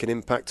 did make an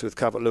impact with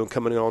Calvert-Lewin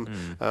coming on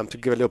to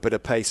give a little bit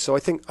of pace. So I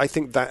think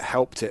that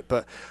helped it.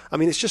 But I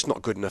mean, it's just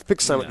not good enough.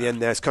 Big Sam at the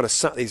end there is kind of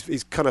sat.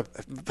 He's kind of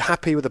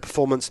happy with the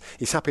performance.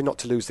 He's happy not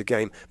to lose the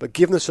game. But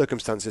given the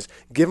circumstances,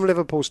 given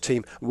Liverpool's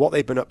team, what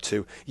they've been up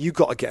to, you've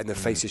got to get in their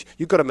faces.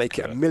 You've got to make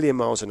it a million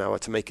miles an hour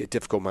to make it a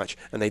difficult match.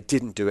 And they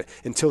didn't do it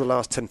until the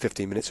last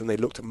 10-15 minutes when they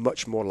looked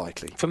much more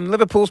likely. From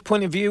Liverpool's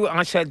point of view,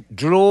 I said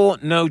draw,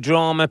 no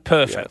drama,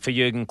 perfect for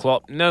Jurgen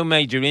Klopp. No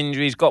major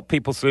injuries, got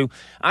people through.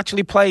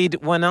 Actually played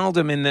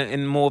Wijnaldum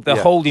in more of the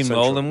holding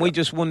role, and we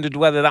just wondered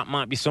whether that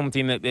might be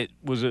something that it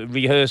was a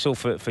rehearsal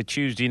for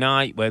Tuesday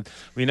night, where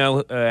we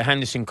know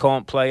Henderson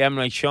can't play.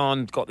 Emre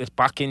Can got this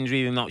back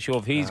injury, they're not sure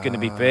if he's going to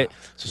be fit.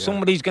 So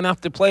somebody's going to have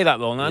to play that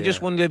role. And I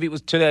just wondered if it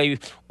was today,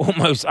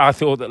 almost I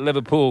thought that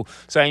Liverpool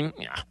saying,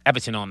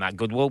 Everton aren't that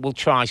good, we'll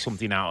try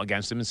something out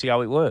against them and see how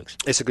it works.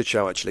 It's a good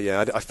show, actually.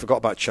 Yeah, I forgot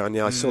about Chan.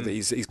 Yeah, I saw that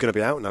he's going to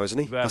be out now, isn't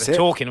he? Well, they're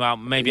talking about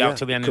maybe out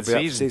till the end of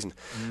the season.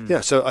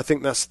 Yeah, so I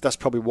think that's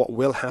probably what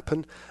will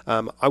happen.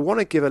 I want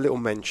to give a little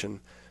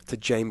mention to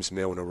James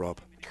Milner, Rob.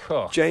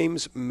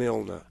 James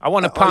Milner. I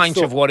want a pint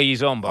of what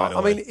he's on, by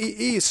the way. I mean,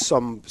 he is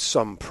some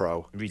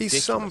pro. Ridiculous.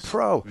 He's some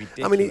pro.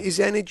 Ridiculous. I mean, his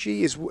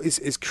energy,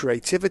 his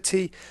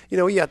creativity. You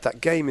know, he had that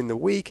game in the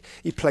week.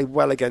 He played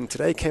well again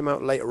today. Came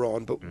out later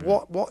on, but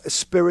what a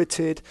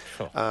spirited,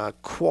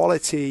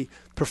 quality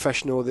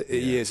professional that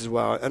he is as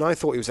well. And I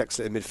thought he was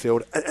excellent in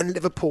midfield. And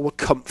Liverpool were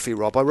comfy,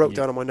 Rob. I wrote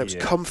down on my notes,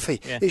 comfy.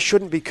 Yeah. It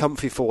shouldn't be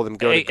comfy for them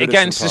going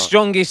against the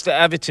strongest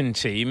Everton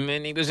team,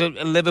 and it was a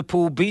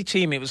Liverpool B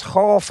team. It was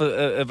half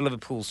of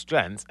Liverpool's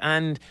strength,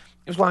 and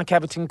it was like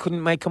Everton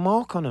couldn't make a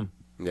mark on them.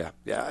 Yeah,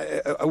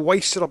 a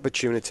wasted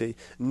opportunity.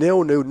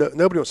 0-0.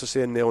 Nobody wants to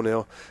see a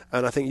 0-0,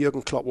 and I think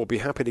Jurgen Klopp will be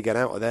happy to get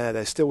out of there.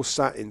 They're still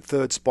sat in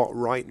third spot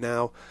right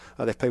now.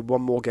 They've played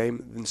one more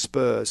game than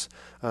Spurs,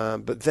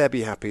 but they'll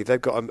be happy.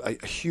 They've got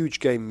a huge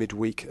game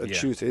midweek,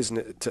 Tuesday, isn't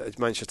it, to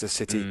Manchester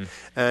City?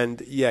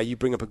 And you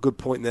bring up a good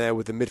point there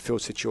with the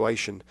midfield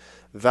situation.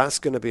 That's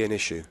going to be an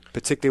issue,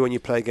 particularly when you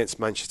play against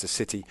Manchester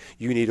City.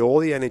 You need all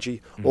the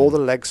energy, all the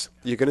legs.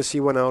 You're going to see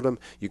Wijnaldum,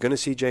 you're going to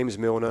see James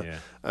Milner,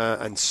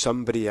 and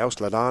somebody else.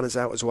 Lallana's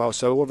out as well.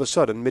 So all of a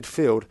sudden,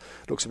 midfield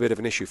looks a bit of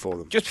an issue for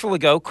them. Just before we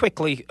go,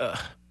 quickly,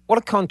 what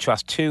a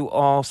contrast, two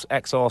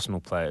ex-Arsenal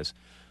players.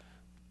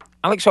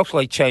 Alex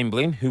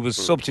Oxlade-Chamberlain, who was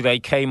sub today,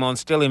 came on,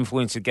 still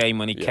influenced the game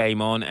when he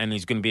came on, and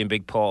he's going to be a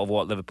big part of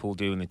what Liverpool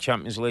do in the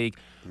Champions League.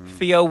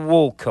 Theo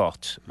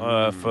Walcott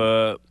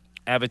for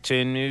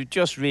Everton, who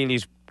just really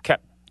has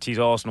kept his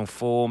Arsenal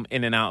form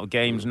in and out of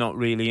games, not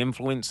really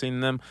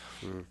influencing them.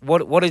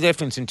 What a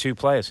difference in two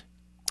players.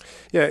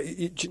 Yeah,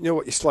 you know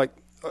what? It's like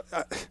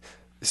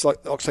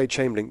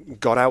Oxlade-Chamberlain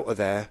got out of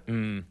there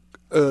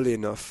early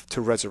enough to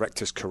resurrect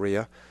his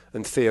career,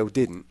 and Theo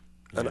didn't.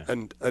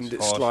 And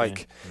it's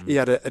like he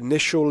had an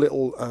initial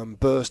little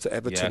burst at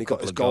Everton. He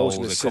got his goals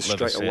and assists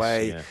straight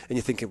away. And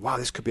you're thinking, wow,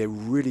 this could be a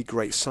really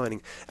great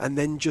signing. And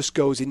then just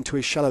goes into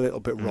his shell a little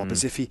bit, Rob,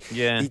 as if he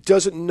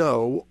doesn't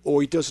know or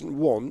he doesn't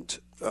want.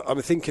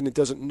 I'm thinking it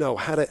doesn't know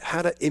how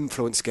to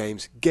influence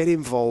games, get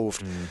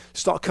involved,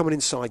 start coming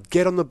inside,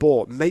 get on the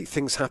ball, make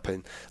things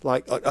happen.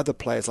 Like other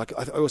players, like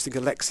I always think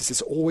Alexis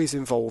is always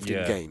involved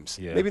in games.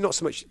 Maybe not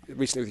so much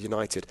recently with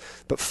United,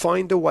 but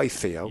find a way,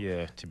 Theo,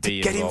 to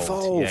get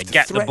involved. Yeah,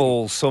 get the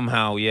ball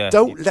somehow.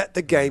 Don't let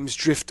the games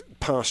drift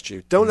past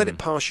you. Don't let it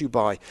pass you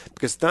by,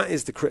 because that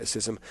is the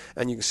criticism,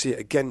 and you can see it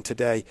again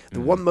today. The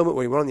one moment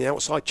where he went on the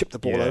outside, chipped the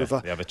ball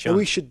over, and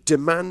we should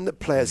demand that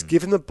players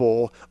give him the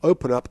ball,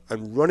 open up,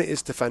 and run at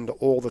his defender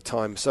all the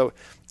time. So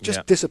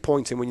just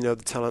disappointing when you know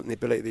the talent and the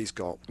ability that he's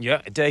got.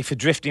 Yeah, a day for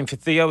drifting for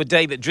Theo, a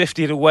day that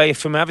drifted away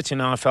from Everton,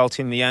 I felt,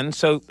 in the end.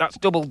 So that's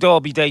double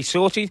Derby day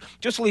sorted.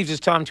 Just leaves us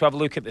time to have a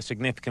look at the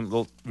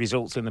significant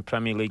results in the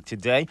Premier League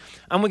today.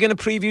 And we're going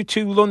to preview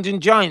two London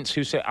Giants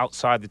who sit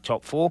outside the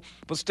top four,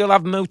 but still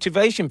have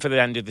motivation for the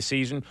end of the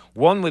season.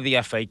 One with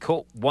the FA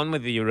Cup, one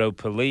with the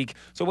Europa League.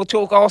 So we'll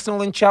talk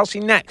Arsenal and Chelsea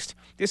next.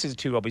 This is the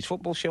Two Robbies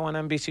Football Show on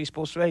NBC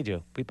Sports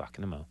Radio. Be back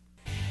in a moment.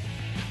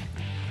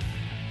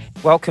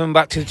 Welcome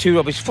back to the Two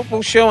Robbies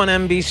Football Show on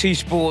NBC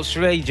Sports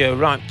Radio.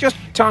 Right, just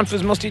time for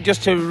us, Mustoe,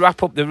 just to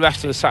wrap up the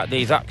rest of the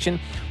Saturday's action.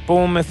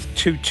 Bournemouth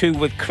 2-2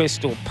 with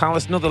Crystal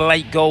Palace. Another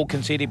late goal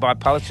conceded by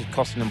Palace is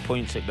costing them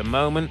points at the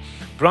moment.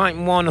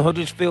 Brighton 1,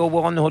 Huddersfield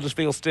 1.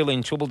 Huddersfield still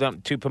in trouble. Down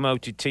to 2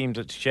 promoted teams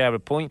that share a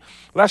point.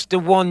 Leicester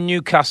 1,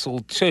 Newcastle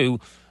 2.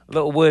 A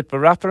little word for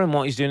Rafa and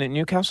what he's doing at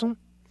Newcastle.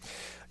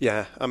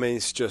 Yeah, I mean,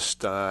 it's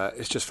just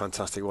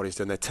fantastic what he's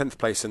done. They're 10th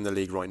place in the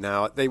league right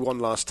now. They won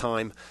last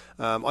time.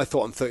 I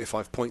thought on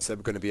 35 points they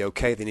were going to be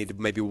okay. They needed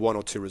maybe 1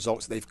 or 2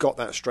 results. They've got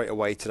that straight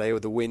away today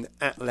with a win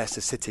at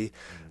Leicester City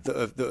that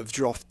have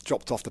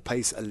dropped off the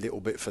pace a little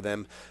bit for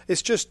them.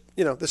 It's just,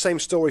 the same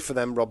story for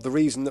them, Rob. The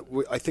reason that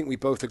I think we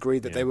both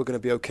agreed that they were going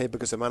to be okay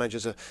because the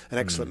manager's an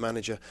excellent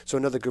manager. So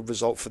another good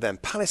result for them.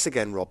 Palace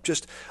again, Rob.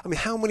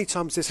 How many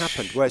times this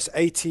happened? Where it's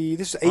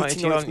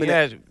 89th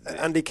minute,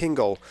 Andy King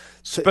goal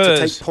to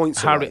take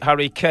points away.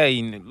 Harry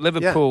Kane,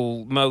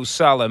 Liverpool, Mo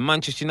Salah,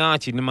 Manchester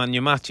United, Nemanja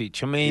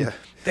Matic. I mean,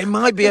 they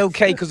might be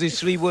okay because there's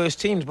 3 worst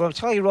teams, but I'll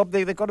tell you, Rob,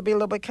 they've got to be a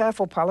little bit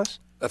careful, Palace.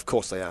 Of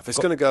course they have. It's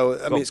going to go.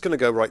 It's going to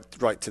go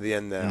right to the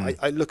end there.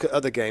 I look at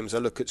other games. I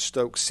look at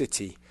Stoke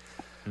City.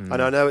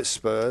 And I know it's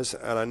Spurs,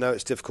 and I know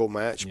it's a difficult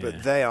match,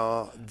 but they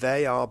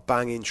are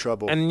banging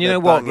trouble. And you know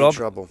what,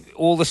 Rob?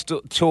 All the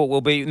talk will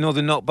be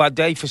another not bad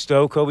day for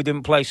Stoke. We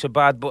didn't play so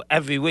bad, but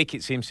every week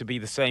it seems to be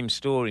the same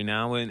story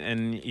now.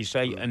 And you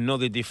say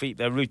another defeat,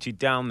 they're rooted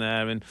down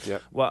there. And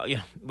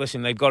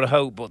listen, they've got to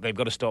hope, but they've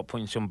got to start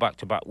putting some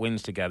back-to-back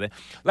wins together.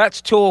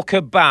 Let's talk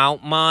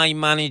about my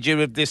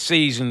manager of this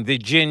season, the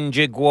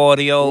Ginger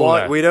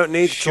Guardiola. We don't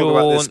need to talk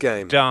about this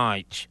game.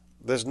 Dyche.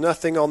 There's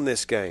nothing on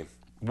this game.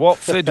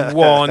 Watford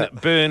 1,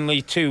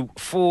 Burnley 2,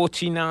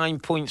 49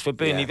 points for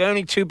Burnley. They're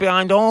only 2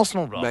 behind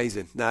Arsenal, Rob.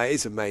 Amazing. No, it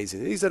is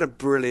amazing. He's done a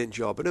brilliant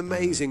job, an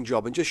amazing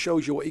job, and just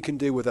shows you what he can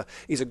do with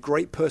he's a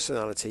great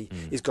personality.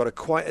 He's got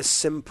quite a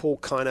simple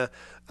kind of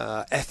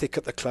ethic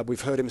at the club. We've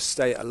heard him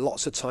say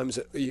lots of times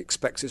that he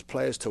expects his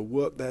players to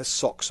work their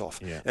socks off.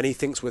 And he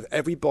thinks with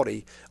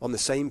everybody on the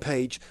same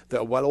page that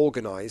are well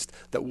organised,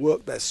 that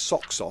work their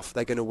socks off,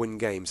 they're going to win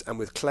games. And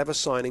with clever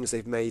signings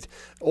they've made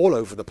all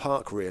over the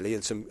park, really,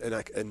 and some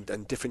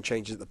and different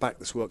changes at the back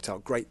that's worked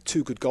out great.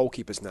 2 good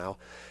goalkeepers now.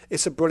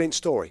 It's a brilliant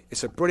story.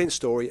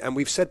 And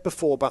we've said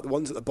before about the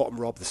ones at the bottom,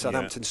 Rob, the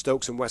Southampton,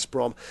 Stokes and West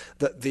Brom,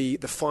 that the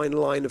fine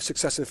line of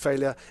success and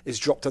failure is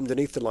dropped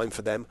underneath the line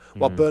for them,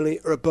 while Burnley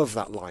are above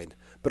that line.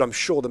 But I'm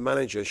sure the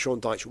manager,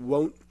 Sean Dyche,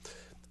 won't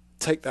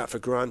take that for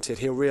granted.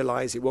 He'll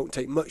realise it won't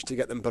take much to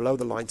get them below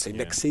the line, say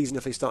next season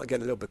if they start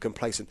getting a little bit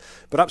complacent.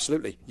 But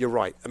absolutely, you're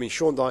right. I mean,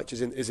 Sean Dyche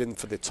is in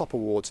for the top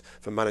awards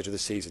for manager of the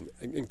season.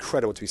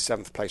 Incredible to be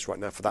 7th place right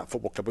now for that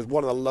football club with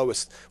one of the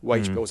lowest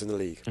wage bills in the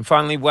league. And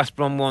finally, West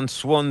Brom 1,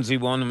 Swansea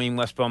 1. I mean,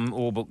 West Brom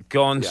all but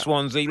gone.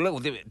 Swansea, a little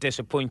bit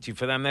disappointing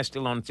for them. They're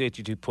still on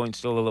 32 points,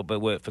 still a little bit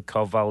of work for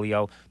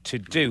Carvalho to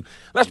do.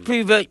 Let's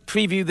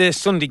preview the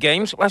Sunday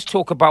games. Let's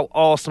talk about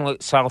Arsenal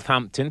at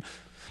Southampton.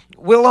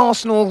 Will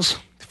Arsenal's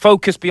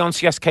focus be on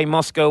CSK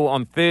Moscow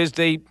on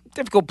Thursday?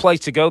 Difficult place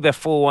to go. They're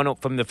 4-1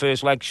 up from the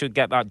first leg. Should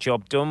get that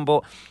job done.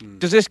 But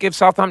does this give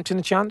Southampton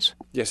a chance?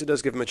 Yes, it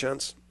does give them a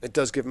chance.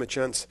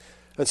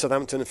 And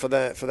Southampton, for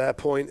their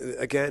point,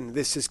 again,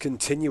 this is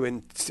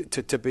continuing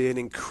to be an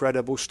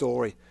incredible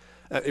story.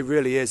 It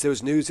really is. There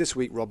was news this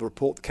week, Rob, a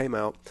report that came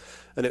out,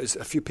 and it was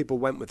a few people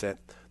went with it.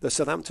 The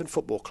Southampton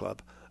Football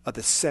Club are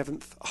the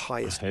 7th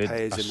highest payers in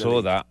the league. I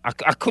saw that.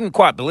 I couldn't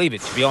quite believe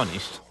it, to be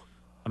honest.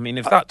 I mean,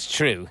 if that's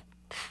true...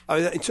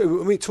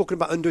 When we're talking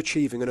about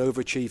underachieving and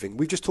overachieving,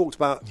 we've just talked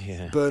about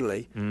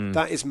Burnley.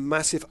 That is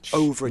massive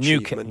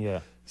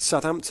overachievement.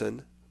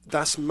 Southampton,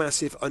 that's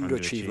massive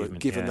underachievement.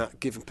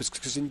 Given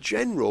because in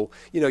general,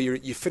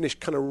 you finish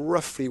kind of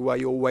roughly where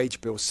your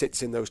wage bill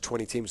sits in those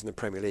 20 teams in the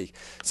Premier League.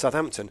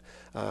 Southampton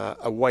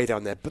are way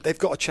down there, but they've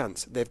got a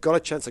chance. They've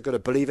got to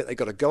believe it. They've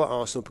got to go at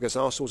Arsenal because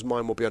Arsenal's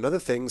mind will be on other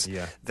things.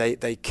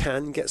 They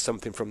can get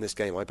something from this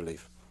game, I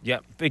believe. Yeah,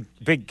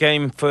 big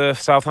game for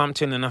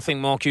Southampton, and I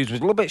think Mark Hughes was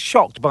a little bit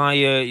shocked by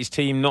his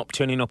team not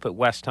turning up at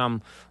West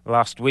Ham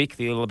last week.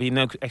 There'll be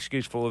no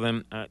excuse for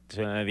them at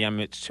the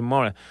Emirates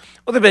tomorrow.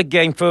 Other big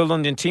game for a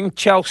London team,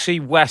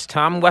 Chelsea-West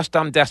Ham. West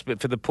Ham desperate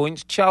for the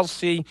points.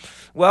 Chelsea,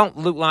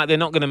 look like they're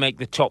not going to make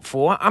the top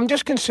 4. I'm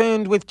just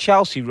concerned with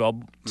Chelsea,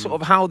 Rob, sort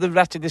of how the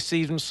rest of the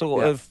season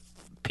sort of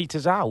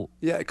peters out.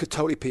 Yeah, it could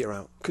totally peter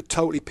out.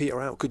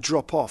 Could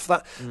drop off.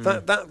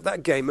 That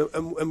game,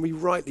 and we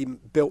rightly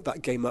built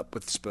that game up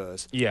with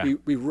Spurs. Yeah,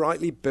 we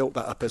rightly built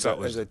that up as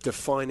a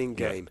defining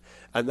game,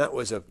 and that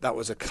was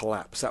a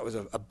collapse. That was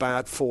a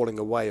bad falling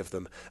away of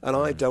them. And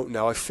I don't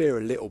know. I fear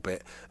a little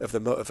bit of the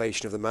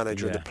motivation of the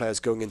manager and the players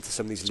going into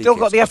some of these leagues. Still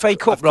got the FA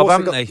Cup, Rob,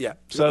 haven't they? Yeah,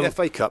 so the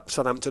FA Cup,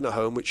 Southampton at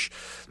home, which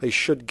they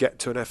should get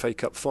to an FA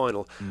Cup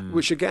final,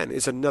 which again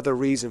is another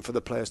reason for the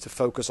players to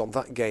focus on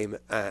that game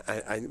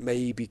and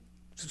maybe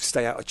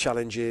stay out of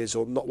challenges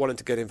or not wanting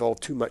to get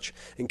involved too much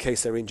in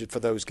case they're injured for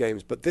those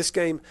games. But this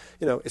game,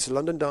 it's a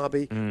London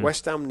derby.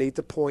 West Ham need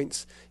the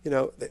points.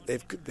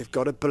 They've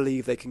got to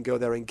believe they can go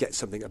there and get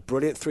something. A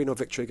brilliant 3-0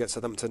 victory against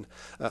Southampton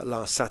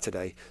last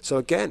Saturday. So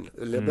again,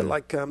 a little bit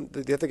like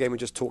the other game we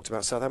just talked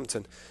about,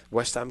 Southampton,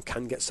 West Ham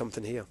can get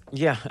something here.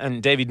 Yeah,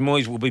 and David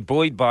Moyes will be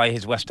buoyed by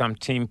his West Ham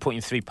team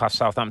putting 3 past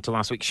Southampton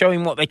last week,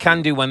 showing what they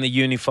can do when they're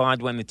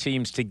unified, when the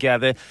team's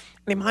together.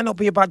 And it might not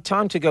be a bad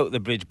time to go to the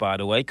Bridge, by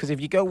the way, because if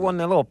you go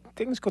 1-0 up,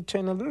 things could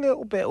turn a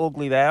little bit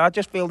ugly there. I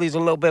just feel there's a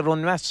little bit of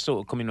unrest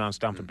sort of coming around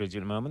Stamford Bridge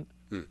at the moment.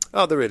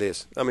 Oh, there really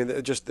is. I mean,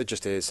 it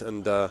just is.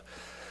 And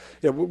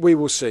we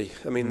will see.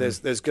 I mean,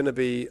 there's going to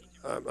be,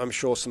 I'm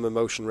sure, some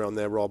emotion around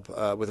there, Rob,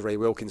 with Ray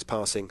Wilkins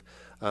passing.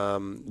 That's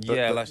going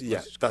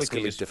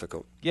to be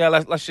difficult. Yeah,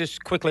 let's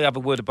just quickly have a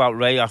word about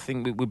Ray. I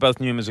think we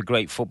both knew him as a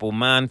great football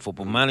man,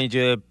 football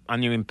manager. I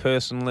knew him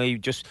personally,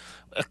 just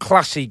a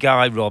classy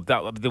guy, Rob.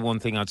 That would be the one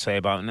thing I'd say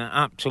about him. An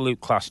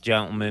absolute class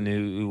gentleman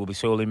who will be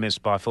sorely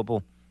missed by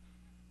football.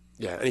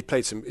 Yeah, and he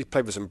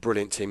played with some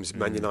brilliant teams: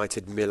 Man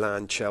United,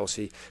 Milan,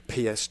 Chelsea,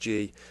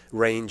 PSG,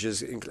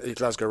 Rangers,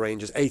 Glasgow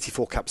Rangers.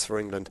 84 caps for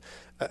England.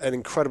 An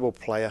incredible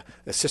player,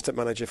 assistant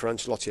manager for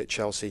Ancelotti at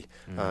Chelsea.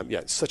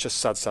 It's such a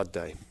sad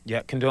day.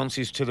 Yeah,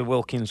 condolences to the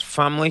Wilkins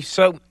family.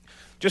 So,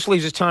 just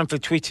leaves us time for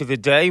tweet of the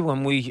day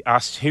when we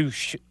asked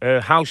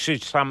how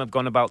should Sam have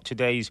gone about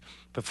today's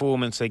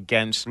performance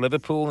against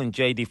Liverpool, and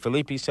JD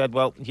Filippi said,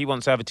 well, he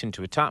wants Everton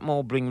to attack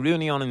more, bring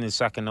Rooney on in the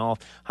second half,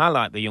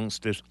 highlight the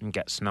youngsters and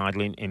get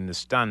Snidling in the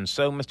stands.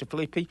 So, Mr.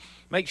 Filippi,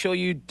 make sure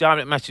you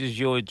direct message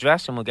your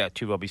address and we'll get a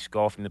 2 Robbie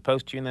scarf in the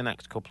post to you in the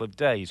next couple of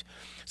days.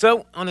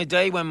 So, on a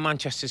day when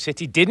Manchester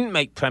City didn't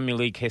make Premier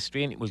League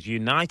history and it was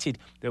United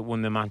that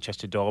won the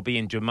Manchester Derby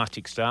in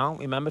dramatic style,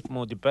 remember, for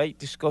more debate,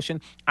 discussion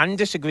and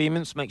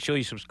disagreements, make sure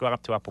you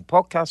subscribe to Apple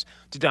Podcasts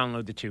to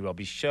download the 2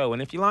 Robbies show.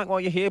 And if you like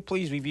what you hear,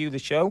 please review the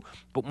show.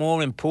 But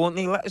more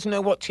importantly, let us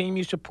know what team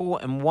you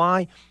support and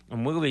why,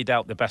 and we'll read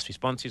out the best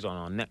responses on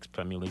our next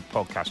Premier League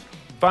podcast.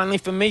 Finally,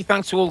 from me,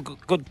 thanks to all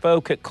good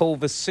folk at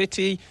Culver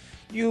City.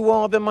 You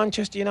are the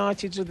Manchester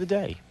Uniteds of the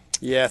day.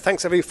 Yeah,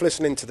 thanks everybody for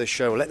listening to the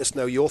show. Let us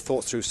know your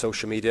thoughts through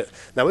social media.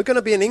 Now, we're going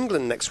to be in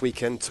England next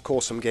weekend to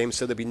call some games,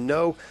 so there'll be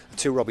no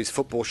 2 Robbies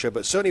football show,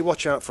 but certainly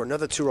watch out for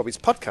another 2 Robbies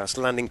podcast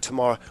landing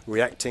tomorrow,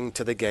 reacting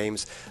to the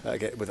games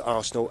with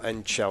Arsenal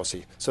and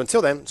Chelsea. So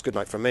until then, it's good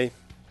night from me.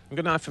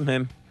 Good night from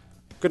him.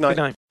 Good night.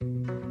 Good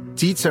night.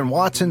 Dietz &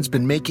 Watson's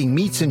been making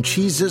meats and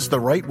cheeses the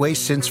right way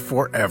since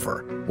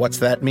forever. What's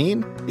that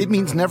mean? It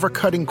means never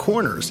cutting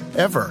corners,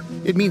 ever.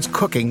 It means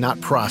cooking, not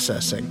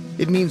processing.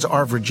 It means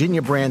our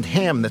Virginia brand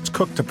ham that's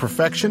cooked to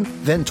perfection,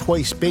 then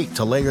twice baked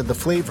to layer the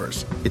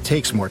flavors. It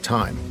takes more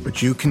time,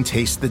 but you can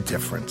taste the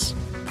difference.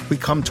 We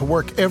come to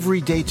work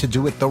every day to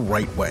do it the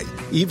right way,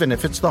 even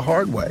if it's the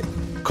hard way.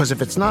 Because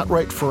if it's not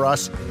right for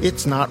us,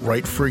 it's not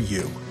right for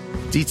you.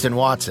 Dietz &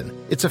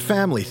 Watson, it's a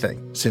family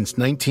thing since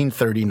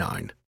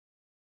 1939.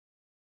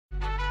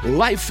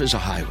 Life is a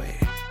highway,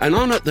 and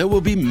on it there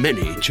will be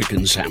many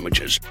chicken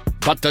sandwiches.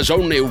 But there's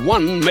only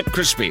one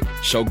McCrispy.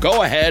 So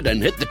go ahead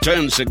and hit the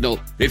turn signal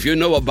if you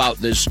know about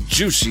this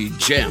juicy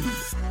gem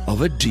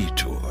of a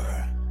detour.